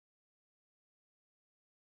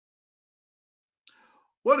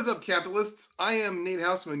What is up, capitalists? I am Nate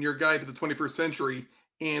Houseman, your guide to the 21st century,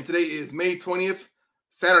 and today is May 20th,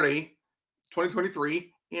 Saturday,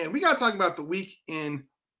 2023, and we got to talk about the week in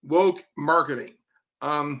woke marketing.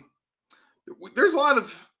 Um, there's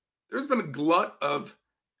been a glut of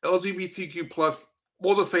LGBTQ plus,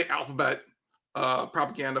 we'll just say alphabet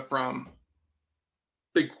propaganda from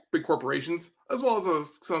big corporations, as well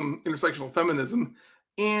as some intersectional feminism,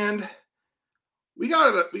 and we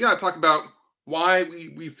gotta talk about why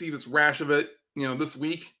we see this rash of it, this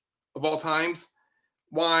week of all times,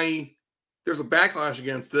 why there's a backlash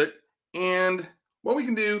against it, and what we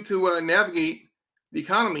can do to navigate the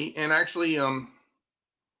economy and actually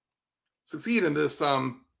succeed in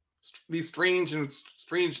these strange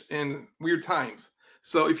and weird times.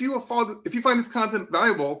 So if you find this content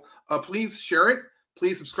valuable, please share it.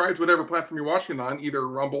 Please subscribe to whatever platform you're watching it on, either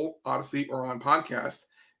Rumble, Odyssey, or on podcast,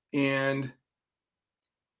 and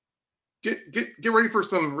get ready for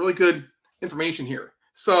some really good information here.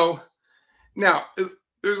 So now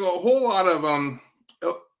there's a whole lot of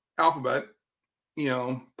alphabet,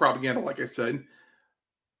 propaganda, like I said,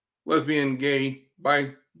 lesbian, gay,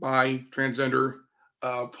 transgender,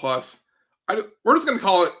 plus. We're just going to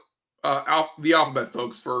call it the alphabet,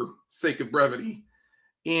 folks, for sake of brevity.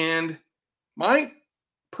 And my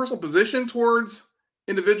personal position towards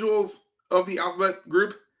individuals of the alphabet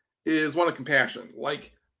group is one of compassion.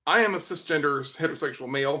 Like, I am a cisgender heterosexual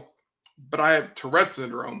male, but I have Tourette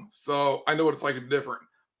syndrome, so I know what it's like to be different.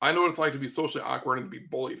 I know what it's like to be socially awkward and to be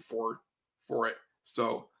bullied for it.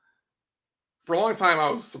 So for a long time, I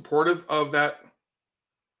was supportive of that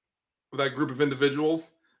group of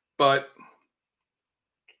individuals, but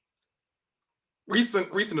recent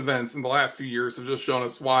Events in the last few years have just shown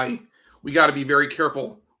us why we got to be very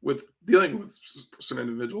careful with dealing with certain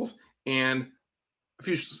individuals, and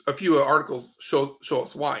a few articles show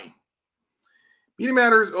us why. Media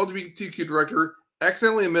Matters LGBTQ director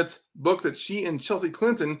accidentally admits book that she and Chelsea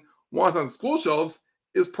Clinton want on school shelves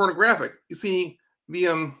is pornographic. You see,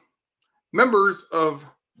 the members of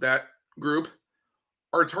that group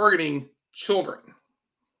are targeting children.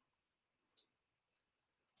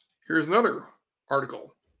 Here's another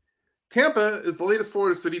article. Tampa is the latest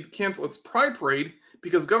Florida city to cancel its Pride Parade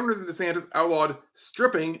because Governor DeSantis outlawed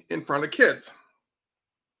stripping in front of kids.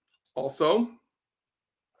 Also,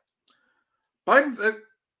 President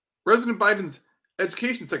Biden's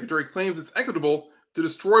education secretary claims it's equitable to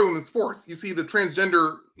destroy women's sports. You see the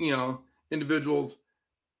transgender, individuals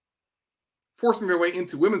forcing their way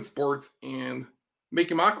into women's sports and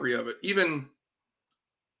making mockery of it, even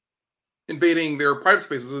invading their private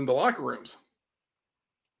spaces in the locker rooms.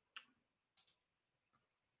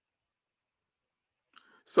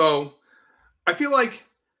 So I feel like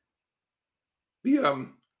the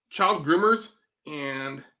child groomers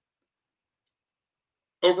and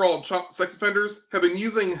overall child sex offenders have been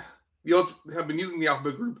using the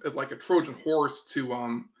alphabet group as like a Trojan horse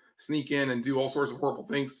to sneak in and do all sorts of horrible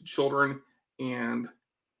things to children and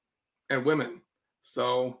women.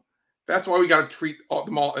 So that's why we got to treat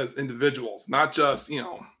them all as individuals, not just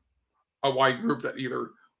a wide group that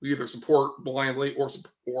we either support blindly or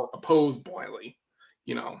oppose blindly.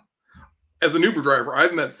 As an Uber driver,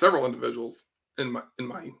 I've met several individuals in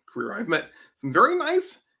my career. I've met some very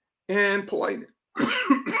nice and polite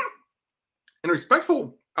and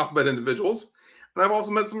respectful alphabet individuals, and I've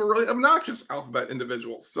also met some really obnoxious alphabet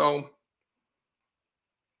individuals. So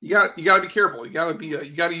you got to be careful. You got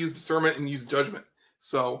to use discernment and use judgment.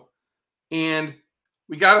 So, and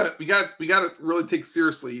we got to really take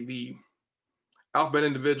seriously the alphabet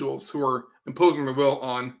individuals who are imposing their will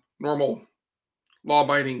on normal,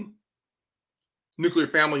 law-abiding, nuclear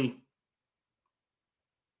family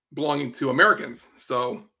belonging to Americans.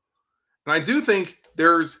 So, and I do think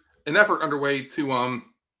there's an effort underway to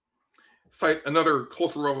cite another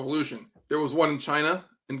cultural revolution. There was one in China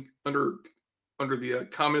under the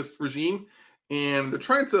communist regime, and they're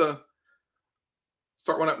trying to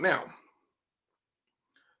start one up now.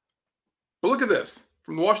 But look at this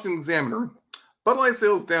from the Washington Examiner. Bud Light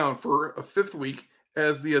sales down for a fifth week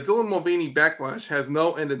as the Dylan Mulvaney backlash has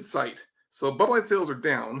no end in sight. So Bud Light sales are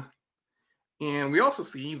down. And we also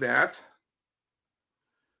see that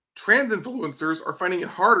trans influencers are finding it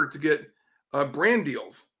harder to get brand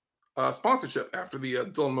deals, sponsorship after the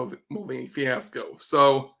Dylan Mulvaney fiasco.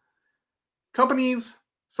 So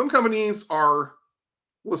some companies are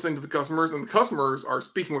listening to the customers, and the customers are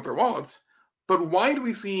speaking with their wallets. But why do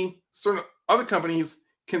we see certain other companies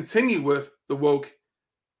continue with the woke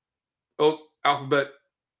alphabet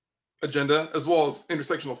agenda, as well as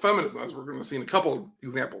intersectional feminism, as we're going to see in a couple of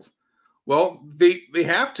examples? Well, they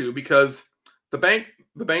have to, because the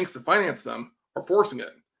banks that finance them are forcing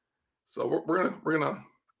it. So we're gonna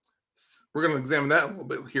examine that a little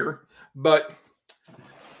bit here. But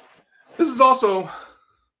this is also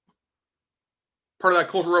part of that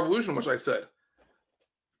cultural revolution, which I said.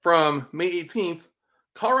 From May 18th,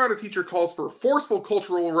 Colorado teacher calls for forceful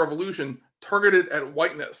cultural revolution targeted at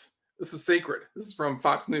whiteness. This is sacred. This is from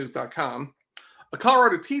foxnews.com. A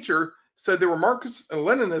Colorado teacher said there were Marxists and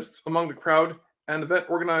Leninists among the crowd at an event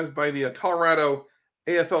organized by the Colorado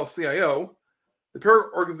AFL-CIO, the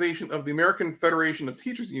parent organization of the American Federation of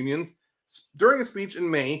Teachers Unions, during a speech in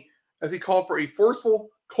May as he called for a forceful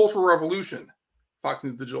cultural revolution, Fox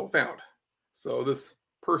News Digital found. So this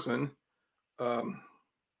person,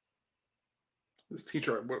 this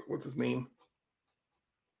teacher, what's his name?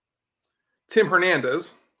 Tim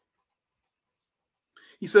Hernandez.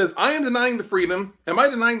 He says, I am denying the freedom. Am I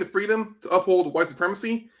denying the freedom to uphold white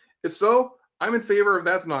supremacy? If so, I'm in favor of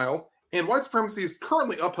that denial, and white supremacy is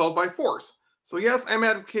currently upheld by force. So yes, I'm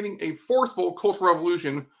advocating a forceful cultural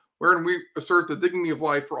revolution wherein we assert the dignity of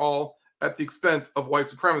life for all at the expense of white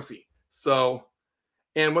supremacy. So,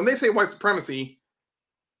 and when they say white supremacy,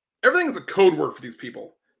 everything is a code word for these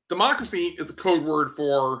people. Democracy is a code word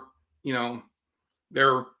for,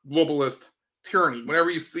 their globalist tyranny.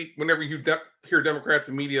 Whenever you hear Democrats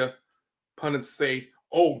and media pundits say,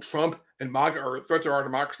 oh, Trump and MAGA are a threat to our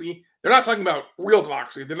democracy, they're not talking about real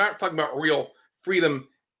democracy. They're not talking about real freedom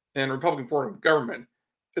and Republican form of government.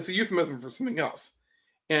 It's a euphemism for something else.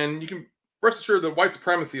 And you can rest assured that white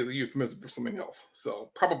supremacy is a euphemism for something else.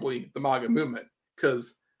 So probably the MAGA movement,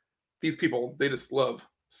 because these people, they just love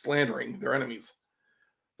slandering their enemies.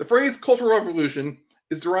 The phrase cultural revolution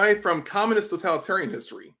is derived from communist totalitarian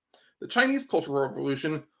history. The Chinese Cultural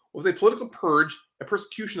Revolution was a political purge and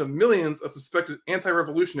persecution of millions of suspected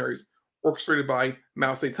anti-revolutionaries orchestrated by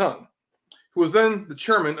Mao Zedong, who was then the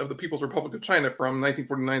chairman of the People's Republic of China from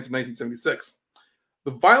 1949 to 1976.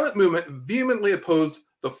 The violent movement vehemently opposed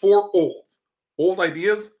the four olds: old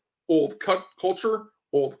ideas, old culture,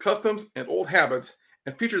 old customs, and old habits,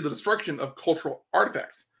 and featured the destruction of cultural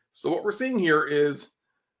artifacts. So what we're seeing here is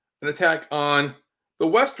an attack on the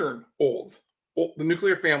Western olds, the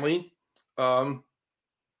nuclear family,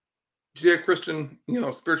 Judeo-Christian,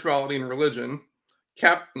 spirituality and religion,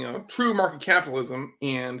 true market capitalism,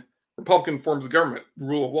 and Republican forms of government,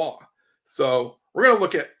 rule of law. So we're going to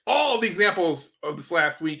look at all the examples of this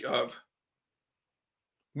last week of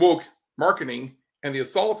woke marketing and the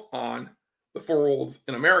assault on the four olds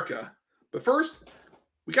in America. But first,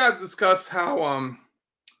 we got to discuss how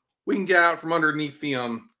we can get out from underneath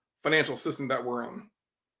the financial system that we're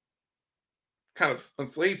kind of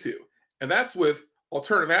enslaved to. And that's with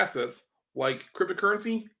alternative assets like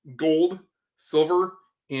cryptocurrency, gold, silver,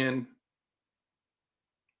 and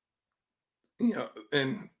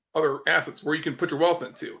and other assets where you can put your wealth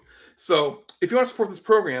into. So if you want to support this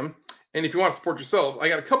program, and if you want to support yourselves, I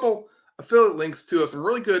got a couple affiliate links to some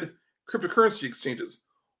really good cryptocurrency exchanges.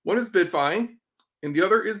 One is BitFi, and the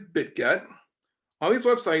other is BitGet. On these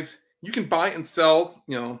websites, you can buy and sell,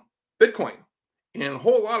 Bitcoin and a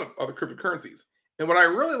whole lot of other cryptocurrencies. And what I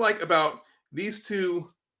really like about these two,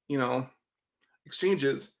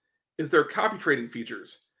 exchanges is their copy trading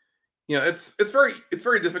features. It's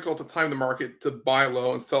very difficult to time the market to buy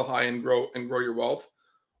low and sell high and grow your wealth.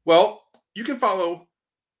 Well, you can follow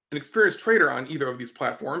an experienced trader on either of these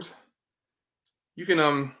platforms. You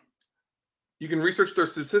can research their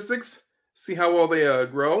statistics, see how well they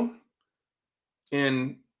grow,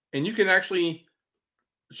 and you can actually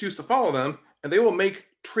choose to follow them, and they will make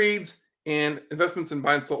trades and investments in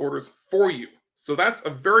buy and sell orders for you. So that's a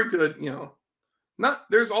very good,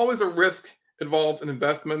 there's always a risk involved in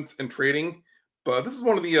investments and trading, but this is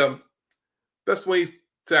one of the best ways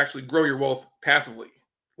to actually grow your wealth passively.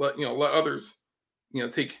 Let others,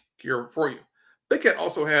 take care of it for you. BitGet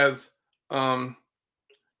also has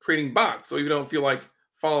trading bots, so you don't feel like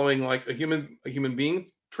following like a human being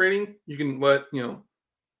trading. You can let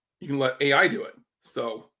AI do it.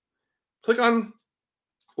 So click on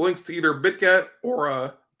links to either BitGet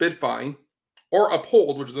or BitFi or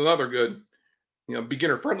Uphold, which is another good,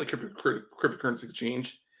 beginner-friendly cryptocurrency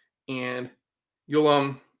exchange, and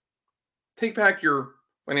you'll take back your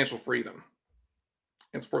financial freedom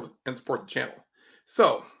and support the channel.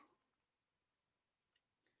 So,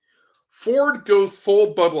 Ford goes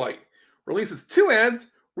full Bud Light, releases 2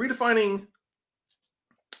 ads redefining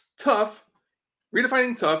tough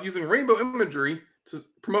using rainbow imagery to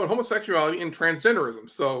promote homosexuality and transgenderism.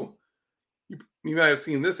 So you might have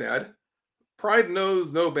seen this ad. Pride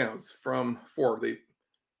knows no bounds from Ford. They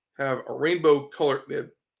have a rainbow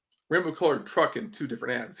colored truck in 2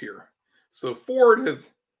 different ads here. So Ford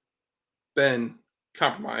has been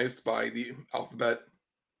compromised by the Alphabet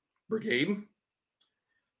Brigade.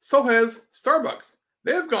 So has Starbucks.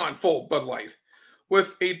 They have gone full Bud Light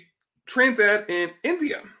with a trans ad in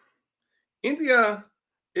India. India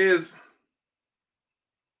is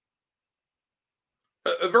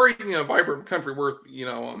a very vibrant country worth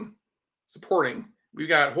supporting. We've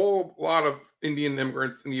got a whole lot of Indian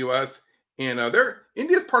immigrants in the U.S. and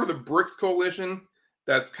India's part of the BRICS coalition.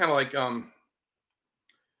 That's kind of like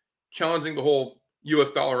challenging the whole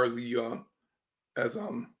U.S. dollar as the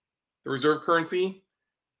reserve currency.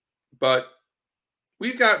 But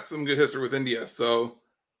we've got some good history with India, so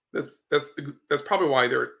that's probably why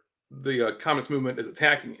the communist movement is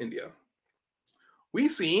attacking India. We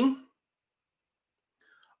see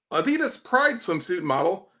Adidas Pride swimsuit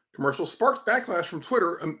model commercial sparks backlash from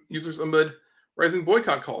Twitter users amid rising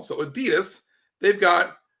boycott calls. So Adidas, they've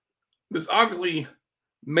got this obviously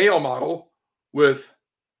male model with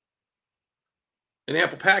an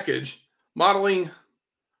ample package modeling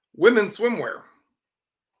women's swimwear.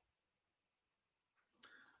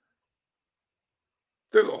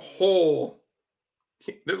 There's a whole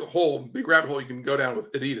big rabbit hole you can go down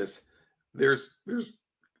with Adidas. There's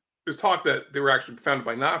talk that they were actually founded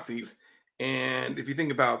by Nazis, and if you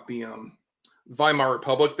think about the Weimar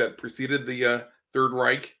Republic that preceded the Third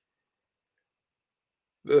Reich,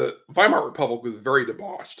 the Weimar Republic was very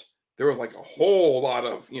debauched. There was like a whole lot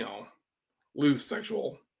of loose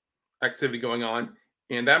sexual activity going on,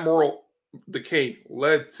 and that moral decay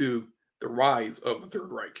led to the rise of the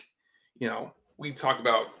Third Reich. We talk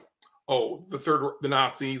about the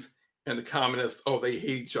Nazis and the communists. Oh, they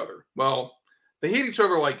hate each other. Well, they hate each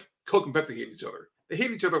other like Coke and Pepsi hate each other. They hate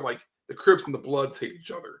each other like the Crips and the Bloods hate each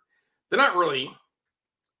other. They're not really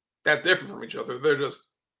that different from each other. They're just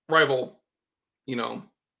rival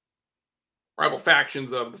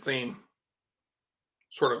factions of the same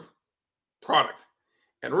sort of product.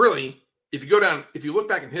 And really, if you look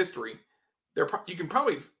back in history, you can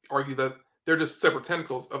probably argue that they're just separate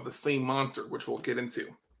tentacles of the same monster, which we'll get into.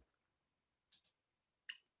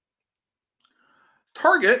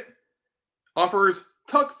 Target offers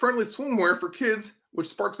tuck-friendly swimwear for kids, which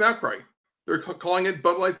sparks an outcry. They're calling it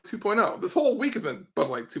Bud Light 2.0. This whole week has been Bud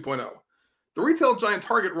Light 2.0. The retail giant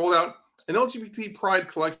Target rolled out an LGBT pride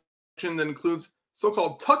collection that includes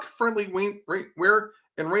so-called tuck-friendly wear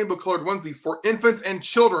and rainbow-colored onesies for infants and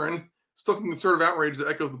children, stoking the sort of outrage that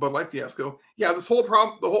echoes the Bud Light fiasco. Yeah, the whole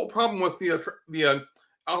problem with the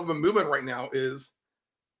Alphabet movement right now is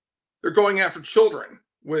they're going after children,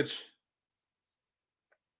 which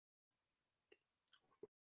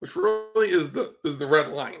really is the red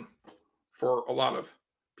line for a lot of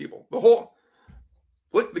people.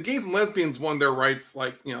 The gays and lesbians won their rights,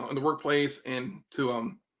 in the workplace and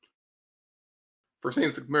to for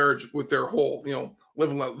same-sex marriage with their whole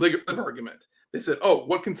live and let live argument. They said,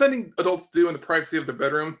 what consenting adults do in the privacy of their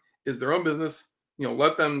bedroom is their own business.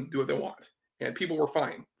 Let them do what they want, and people were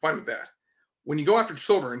fine with that. When you go after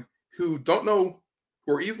children who don't know,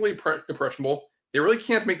 who are easily impressionable, they really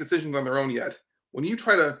can't make decisions on their own yet. When you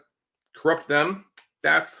try to corrupt them,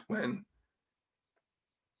 that's when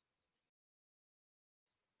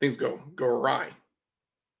things go awry.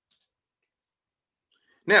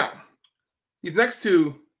 Now, these next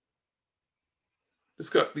two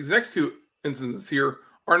instances here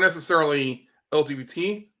aren't necessarily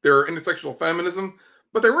LGBT. They're intersectional feminism,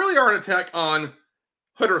 but they really are an attack on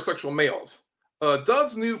heterosexual males.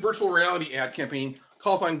 Dove's new virtual reality ad campaign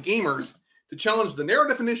calls on gamers to challenge the narrow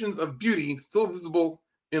definitions of beauty still visible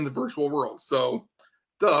in the virtual world. So,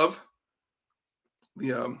 Dove,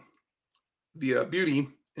 the beauty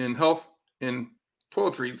and health and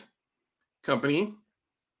toiletries company,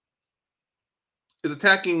 is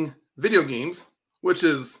attacking video games, which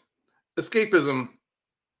is escapism,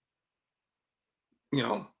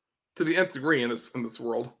 to the nth degree in this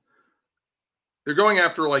world. They're going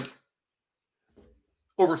after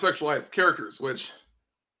over-sexualized characters, which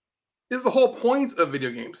is the whole point of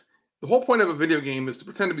video games. The whole point of a video game is to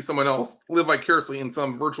pretend to be someone else, live vicariously in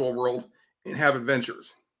some virtual world, and have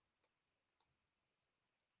adventures.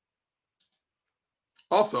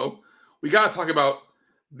 Also, we got to talk about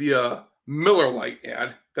the Miller Lite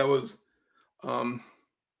ad that was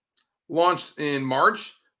launched in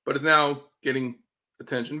March, but is now getting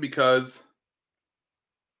attention because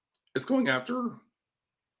it's going after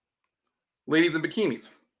ladies in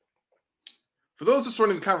bikinis. For those just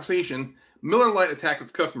joining the conversation, Miller Lite attacked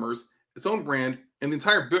its customers, its own brand, and the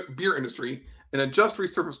entire beer industry in a just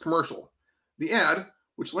resurfaced commercial. The ad,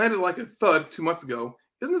 which landed like a thud 2 months ago,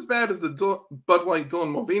 isn't as bad as the Bud Light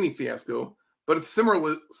Dylan Mulvaney fiasco, but it's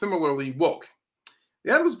similarly woke.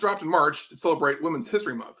 The ad was dropped in March to celebrate Women's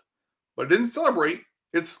History Month. but it didn't celebrate,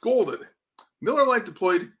 it scolded. Miller Lite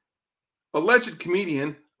deployed alleged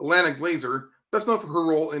comedian Alana Glazer, best known for her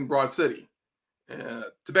role in Broad City,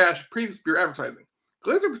 to bash previous beer advertising.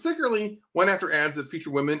 Glazer particularly went after ads that feature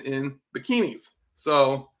women in bikinis.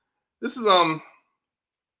 So this is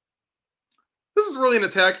really an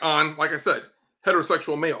attack on, like I said,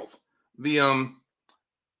 heterosexual males, the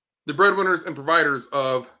breadwinners and providers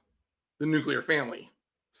of the nuclear family.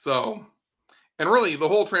 So, and really, the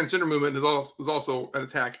whole transgender movement is also an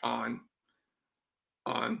attack on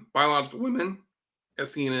biological women,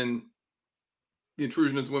 as seen in the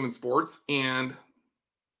intrusion into women's sports and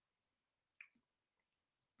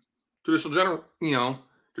traditional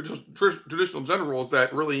gender roles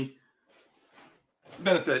that really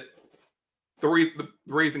benefit the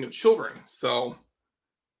raising of children. So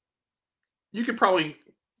you could probably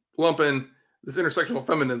lump in this intersectional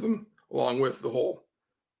feminism along with the whole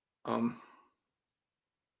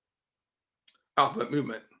alphabet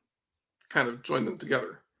movement, kind of join them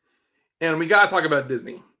together. And we got to talk about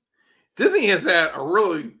Disney. Disney has had a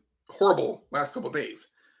really horrible last couple of days.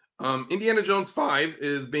 Indiana Jones 5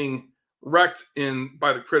 is being wrecked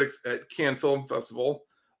by the critics at Cannes Film Festival.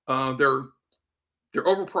 Their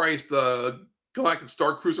overpriced Galactic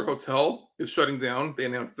Star Cruiser Hotel is shutting down. They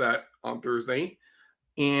announced that on Thursday.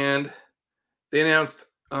 And they announced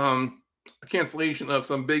a cancellation of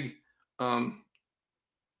some big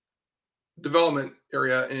development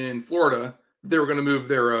area in Florida they were going to move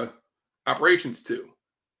their operations to.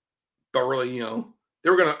 But really, they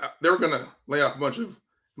were gonna lay off a bunch of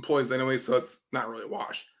employees anyway, so it's not really a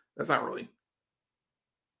wash. That's not really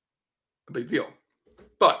a big deal.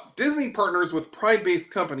 But Disney partners with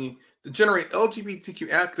Pride-based company to generate LGBTQ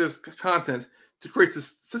activist content to create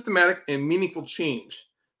this systematic and meaningful change.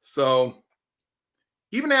 So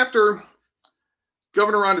even after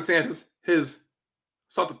Governor Ron DeSantis has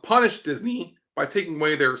sought to punish Disney by taking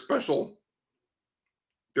away their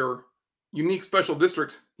unique special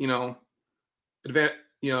district,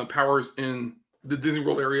 powers in the Disney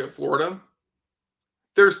World area of Florida,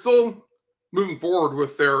 they're still moving forward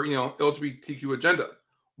with their, LGBTQ agenda.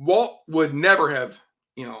 Walt would never have,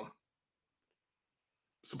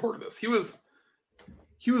 supported this. He was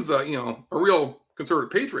a real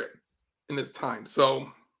conservative patriot in his time. So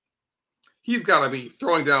he's got to be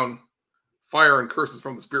throwing down fire and curses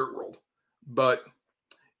from the spirit world. But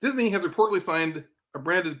Disney has reportedly signed a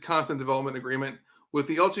branded content development agreement with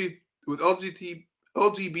the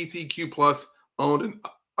LGBTQ plus owned and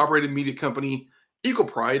operated media company Equal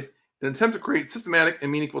Pride in an attempt to create systematic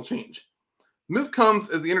and meaningful change. The move comes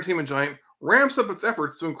as the entertainment giant ramps up its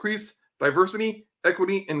efforts to increase diversity,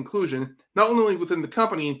 equity, and inclusion, not only within the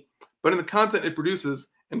company, but in the content it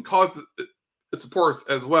produces and causes it supports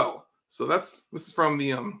as well. So this is from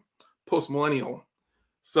the post-millennial.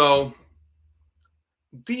 So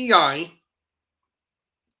DEI,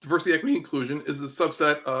 diversity, equity, inclusion, is a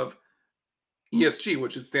subset of ESG,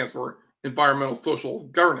 which stands for environmental social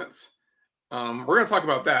governance. We're going to talk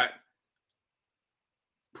about that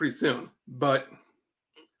pretty soon. But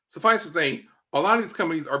suffice to say, a lot of these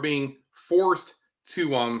companies are being forced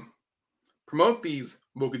to promote these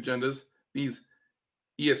woke agendas, these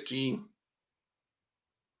ESG,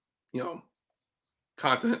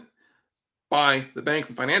 content by the banks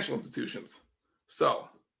and financial institutions. So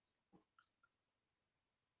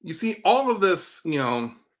you see all of this,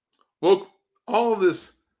 woke, all of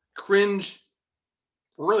this cringe,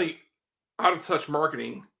 really out of touch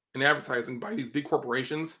marketing and advertising by these big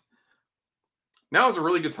corporations. Now is a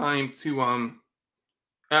really good time to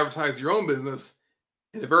advertise your own business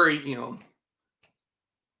in a very,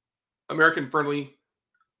 American friendly,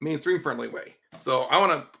 mainstream friendly way. So I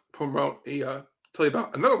want to tell you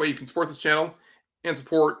about another way you can support this channel and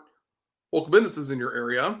support local businesses in your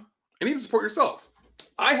area and even support yourself.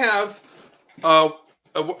 I have a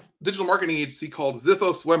digital marketing agency called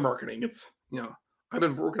Ziphos Web Marketing. It's, I've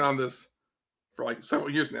been working on this for like several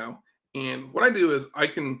years now. And what I do is I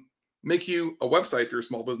can make you a website for your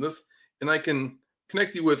small business, and I can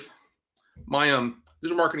connect you with my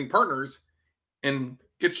digital marketing partners and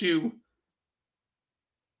get you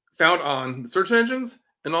found on the search engines,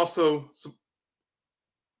 and also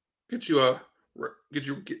get you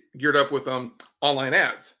geared up with online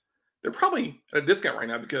ads. They're probably at a discount right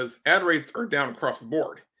now because ad rates are down across the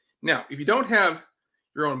board. Now, if you don't have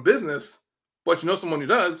your own business, but you know someone who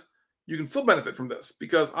does, you can still benefit from this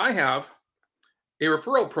because I have a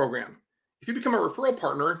referral program. If you become a referral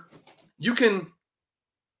partner, you can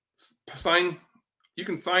sign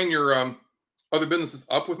your other businesses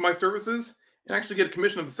up with my services and actually get a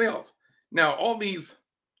commission of the sales. Now, all these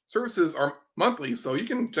services are monthly, so you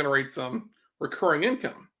can generate some recurring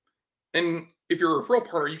income. And if you're a referral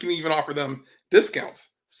partner, you can even offer them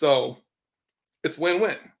discounts. So it's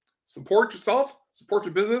win-win. Support yourself, support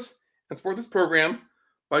your business, and support this program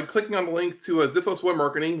by clicking on the link to Ziphos Web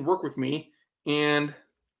Marketing, work with me, and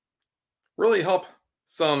really help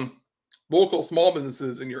some local small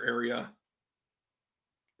businesses in your area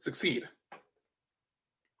succeed.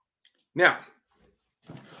 Now,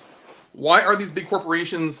 why are these big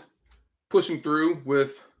corporations pushing through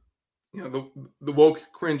with the woke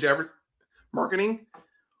cringe marketing?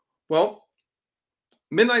 Well,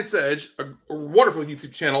 Midnight's Edge, a wonderful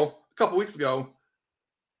YouTube channel, a couple weeks ago,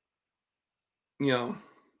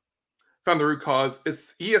 found the root cause.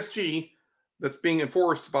 It's ESG that's being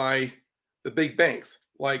enforced by the big banks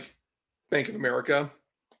like Bank of America,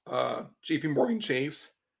 JP Morgan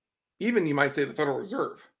Chase, even you might say the Federal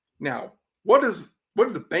Reserve. Now, what do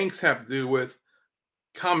the banks have to do with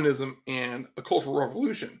communism and a cultural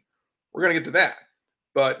revolution? We're going to get to that.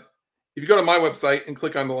 But if you go to my website and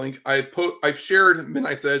click on the link, I've shared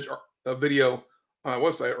Midnight's Edge, a video on my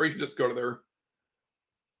website, or you can just go to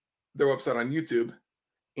their website on YouTube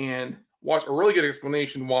and watch a really good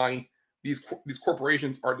explanation why these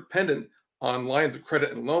corporations are dependent on lines of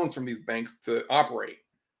credit and loans from these banks to operate.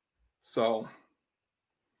 So,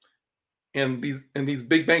 and these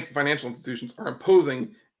big banks and financial institutions are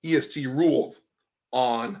imposing ESG rules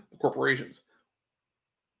on the corporations,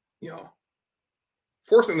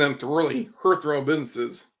 forcing them to really hurt their own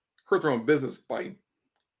business by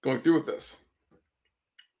going through with this.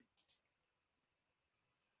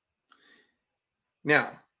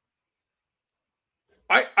 Now,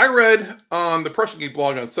 I read on the Prussiagate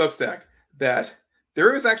blog on Substack that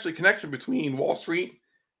there is actually a connection between Wall Street,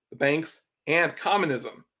 the banks, and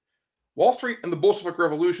communism. Wall Street and the Bolshevik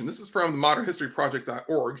Revolution. This is from the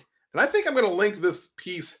modernhistoryproject.org. And I think I'm going to link this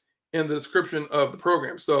piece in the description of the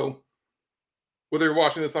program. So whether you're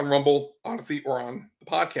watching this on Rumble, Odyssey, or on the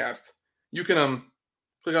podcast, you can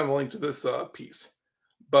click on the link to this piece.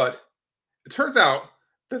 But it turns out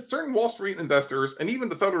that certain Wall Street investors and even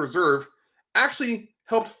the Federal Reserve actually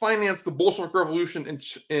helped finance the Bolshevik Revolution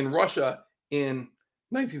in Russia in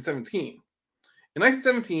 1917. In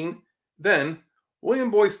 1917, then,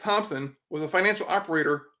 William Boyce Thompson was a financial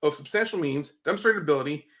operator of substantial means, demonstrated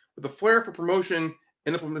ability, with a flair for promotion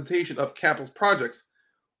and implementation of capitalist projects,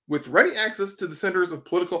 with ready access to the centers of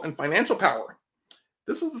political and financial power.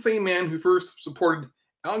 This was the same man who first supported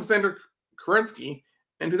Alexander Kerensky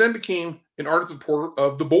and who then became an ardent supporter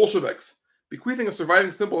of the Bolsheviks, bequeathing a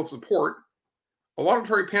surviving symbol of support, a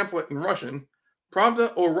laudatory pamphlet in Russian,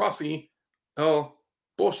 Pravda o Rossi el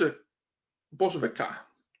Bolshevika.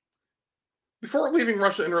 Before leaving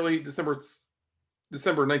Russia in early December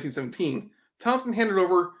 1917, Thompson handed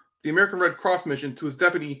over the American Red Cross mission to his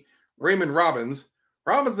deputy, Raymond Robbins.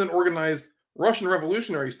 Robbins then organized Russian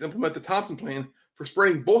revolutionaries to implement the Thompson Plan for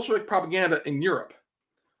spreading Bolshevik propaganda in Europe.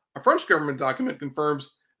 A French government document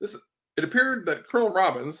confirms this. It appeared that Colonel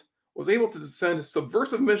Robbins was able to send a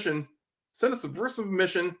subversive mission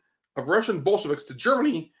of Russian Bolsheviks to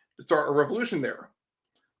Germany to start a revolution there.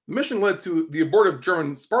 The mission led to the abortive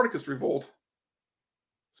German Spartacist revolt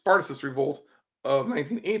of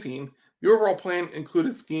 1918. The overall plan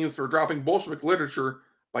included schemes for dropping Bolshevik literature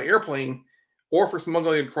by airplane or for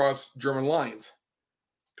smuggling across German lines.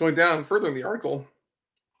 Going down further in the article,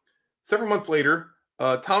 several months later,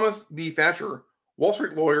 Thomas D. Thatcher, Wall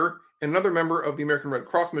Street lawyer and another member of the American Red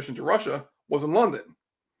Cross mission to Russia, was in London.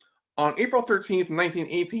 On April 13th,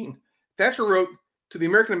 1918, Thatcher wrote to the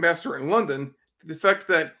American ambassador in London to the effect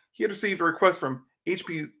that he had received a request from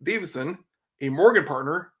H.P. Davison, a Morgan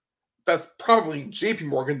partner, that's probably J.P.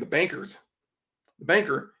 Morgan, the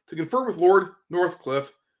banker, to confer with Lord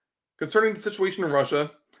Northcliffe concerning the situation in Russia,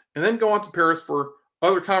 and then go on to Paris for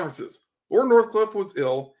other conferences. Lord Northcliffe was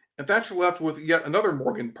ill, and Thatcher left with yet another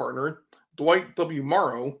Morgan partner, Dwight W.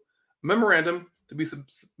 Morrow, a memorandum to be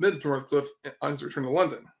submitted to Northcliffe on his return to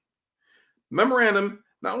London. The memorandum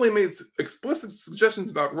not only made explicit suggestions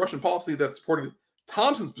about Russian policy that supported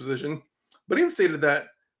Thompson's position, but even stated that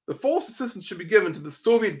the fullest assistance should be given to the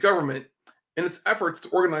Soviet government in its efforts to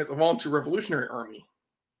organize a volunteer revolutionary army.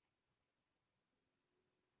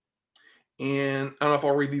 And I don't know if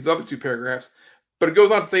I'll read these other two paragraphs, but it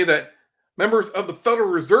goes on to say that members of the Federal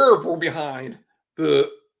Reserve were behind the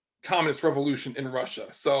communist revolution in Russia.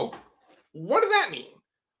 So what does that mean?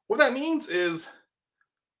 What that means is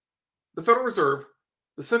the Federal Reserve,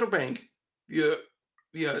 the central bank,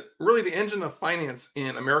 really the engine of finance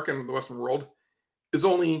in America and the Western world, is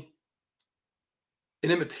only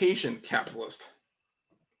an imitation capitalist,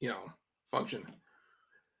 function.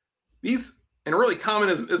 And really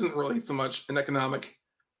communism isn't really so much an economic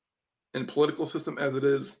and political system as it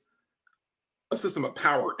is a system of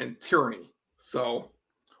power and tyranny. So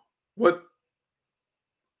what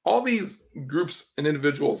all these groups and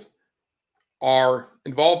individuals are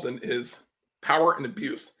involved in is power and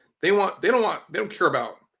abuse. They don't care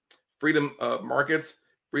about freedom of markets,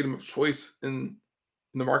 freedom of choice in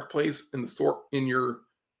the marketplace, in the store, in your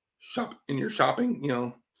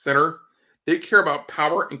shopping, center. They care about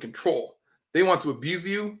power and control. They want to abuse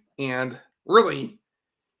you and really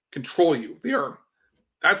control you.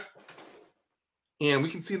 That's and we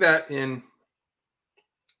can see that in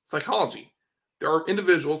psychology. There are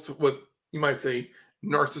individuals with, you might say,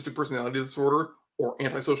 narcissistic personality disorder or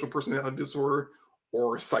antisocial personality disorder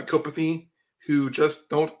or psychopathy who just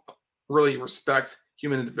don't really respect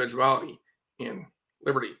human individuality and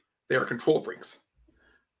liberty. They are control freaks.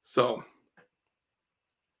 So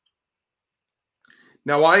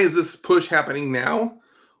now, why is this push happening now?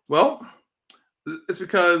 Well, it's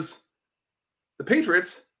because the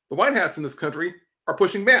patriots, the white hats in this country, are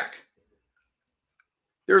pushing back.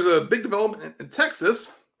 There's a big development in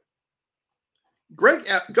Texas.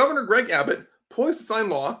 Governor Greg Abbott poised to sign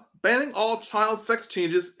law banning all child sex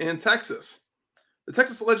changes in Texas. The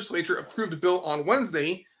Texas legislature approved a bill on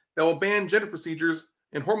Wednesday that will ban gender procedures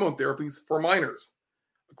and hormone therapies for minors.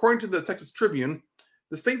 According to the Texas Tribune,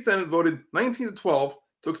 the state Senate voted 19 to 12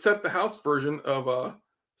 to accept the House version of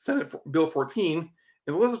Senate Bill 14,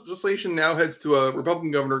 and the legislation now heads to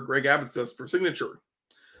Republican Governor Greg Abbott's desk for signature.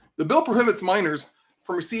 The bill prohibits minors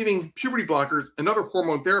from receiving puberty blockers and other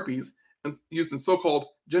hormone therapies used in so-called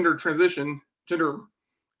gender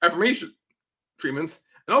affirmation treatments,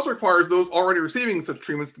 and also requires those already receiving such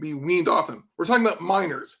treatments to be weaned off them. We're talking about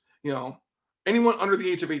minors, anyone under the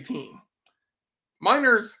age of 18.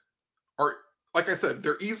 Minors are, like I said,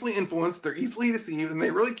 they're easily influenced, they're easily deceived, and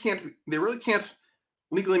they really can't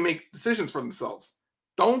legally make decisions for themselves.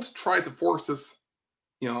 Don't try to force this,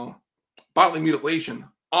 bodily mutilation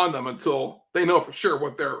on them until they know for sure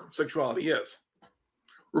what their sexuality is.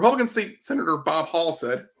 Republican State Senator Bob Hall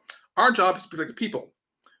said, "Our job is to protect the people.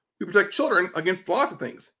 We protect children against lots of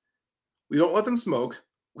things. We don't let them smoke.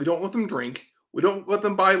 We don't let them drink. We don't let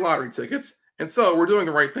them buy lottery tickets. And so we're doing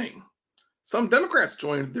the right thing." Some Democrats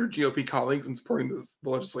joined their GOP colleagues in supporting the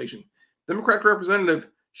legislation. Democratic Representative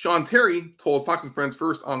Sean Terry told Fox and Friends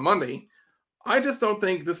First on Monday, "I just don't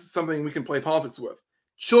think this is something we can play politics with.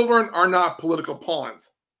 Children are not political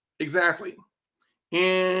pawns." Exactly.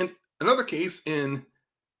 And another case in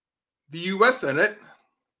the U.S. Senate,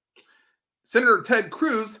 Senator Ted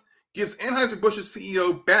Cruz gives Anheuser-Busch's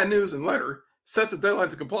CEO bad news in letter, sets a deadline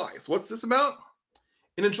to comply. So what's this about?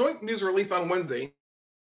 In a joint news release on Wednesday,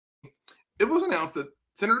 it was announced that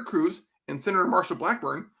Senator Cruz and Senator Marsha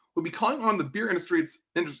Blackburn will be calling on the beer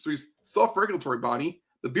industry's self-regulatory body,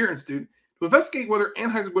 the Beer Institute, to investigate whether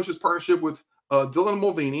Anheuser-Busch's partnership with Dylan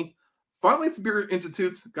Mulvaney violates the Beer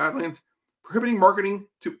Institute's guidelines prohibiting marketing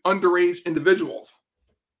to underage individuals.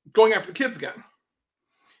 Going after the kids again.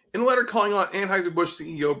 In a letter calling on Anheuser-Busch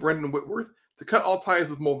CEO Brendan Whitworth to cut all ties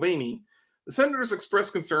with Mulvaney, the senators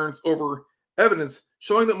expressed concerns over evidence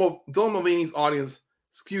showing that Dylan Mulvaney's audience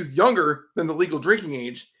skews younger than the legal drinking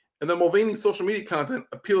age, and that Mulvaney's social media content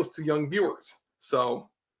appeals to young viewers. So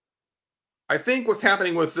I think what's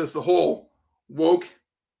happening with the whole woke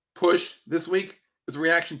push this week is a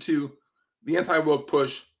reaction to the anti-woke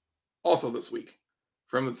push also this week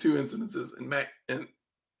from the two incidences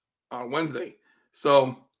on Wednesday.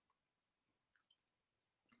 So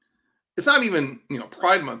it's not even,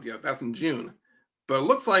 Pride Month yet. That's in June. But it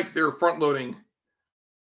looks like they're front-loading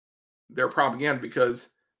their propaganda because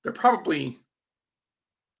they're probably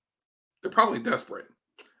desperate.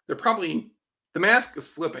 The mask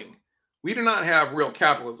is slipping. We do not have real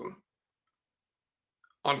capitalism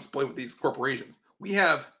on display with these corporations. We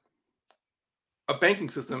have a banking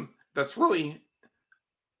system that's really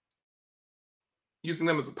using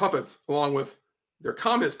them as puppets along with their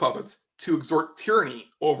communist puppets to exert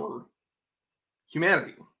tyranny over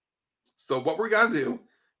humanity. So what we got to do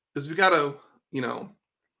is we got to,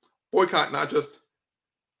 boycott not just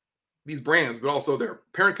these brands, but also their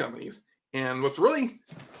parent companies. And what's really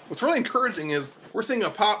encouraging is we're seeing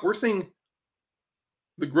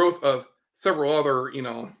the growth of several other,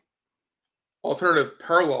 alternative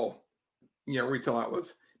parallel, retail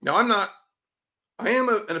outlets. Now I am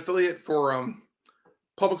an affiliate for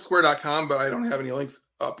publicsquare.com, but I don't have any links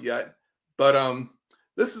up yet. But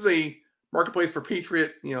this is a marketplace for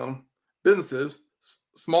patriot, businesses,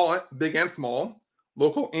 small, big and small,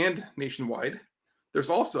 local and nationwide. There's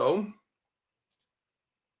also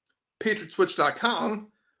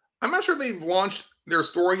patriotswitch.com. I'm not sure they've launched their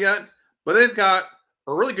store yet, but they've got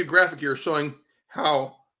a really good graphic here showing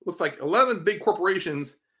how it looks like 11 big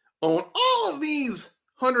corporations own all all of these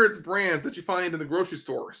hundreds of brands that you find in the grocery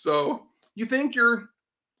store. So you think you're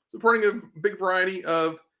supporting a big variety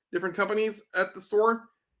of different companies at the store?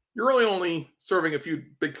 You're really only serving a few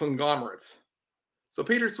big conglomerates. So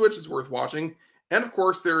Patriot Switch is worth watching. And of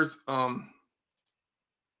course, there's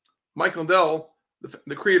Mike Lindell,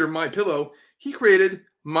 the creator of My Pillow. He created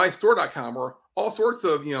MyStore.com, where all sorts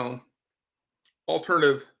of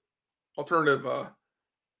alternative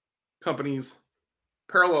companies,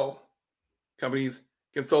 parallel companies,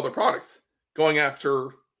 can sell their products. They're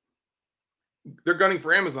gunning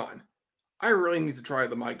for Amazon. I really need to try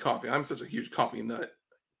the My Coffee. I'm such a huge coffee nut,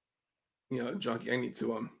 junkie. I need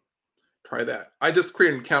to try that. I just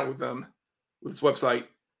created an account with them with this website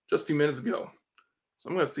just a few minutes ago, so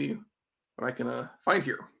I'm going to see what I can find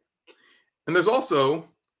here. And there's also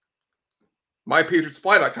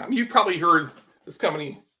MyPatriotSupply.com. You've probably heard this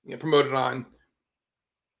company promoted on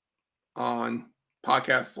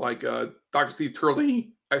podcasts like Dr. Steve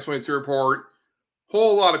Turley, Ice Twenty Report,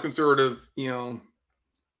 whole lot of conservative,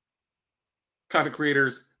 content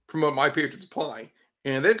creators promote My Patriot Supply,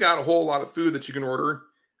 and they've got a whole lot of food that you can order.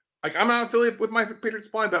 Like, I'm not affiliated with My Patriot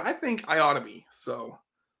Supply, but I think I ought to be, so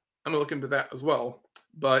I'm gonna look into that as well.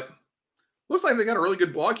 But looks like they got a really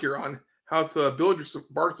good blog here on how to build your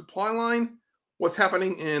barter supply line, what's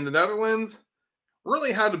happening in the Netherlands,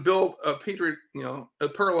 really how to build a patriot, a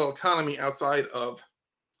parallel economy outside of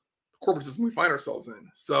the corporate system we find ourselves in.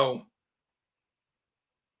 So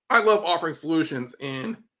I love offering solutions,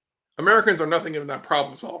 and Americans are nothing if not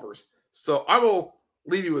problem solvers. So I will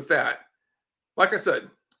leave you with that. Like I said,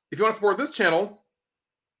 if you want to support this channel,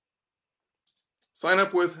 sign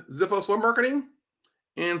up with Ziphos Web Marketing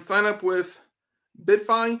and sign up with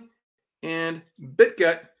BitFi and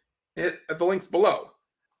BitGet at the links below.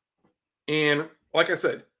 And like I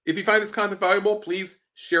said, if you find this content valuable, please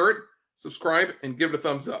share it, subscribe, and give it a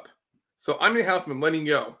thumbs up. So I'm your houseman letting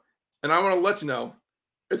you go, and I want to let you know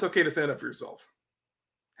it's okay to stand up for yourself.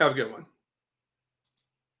 Have a good one.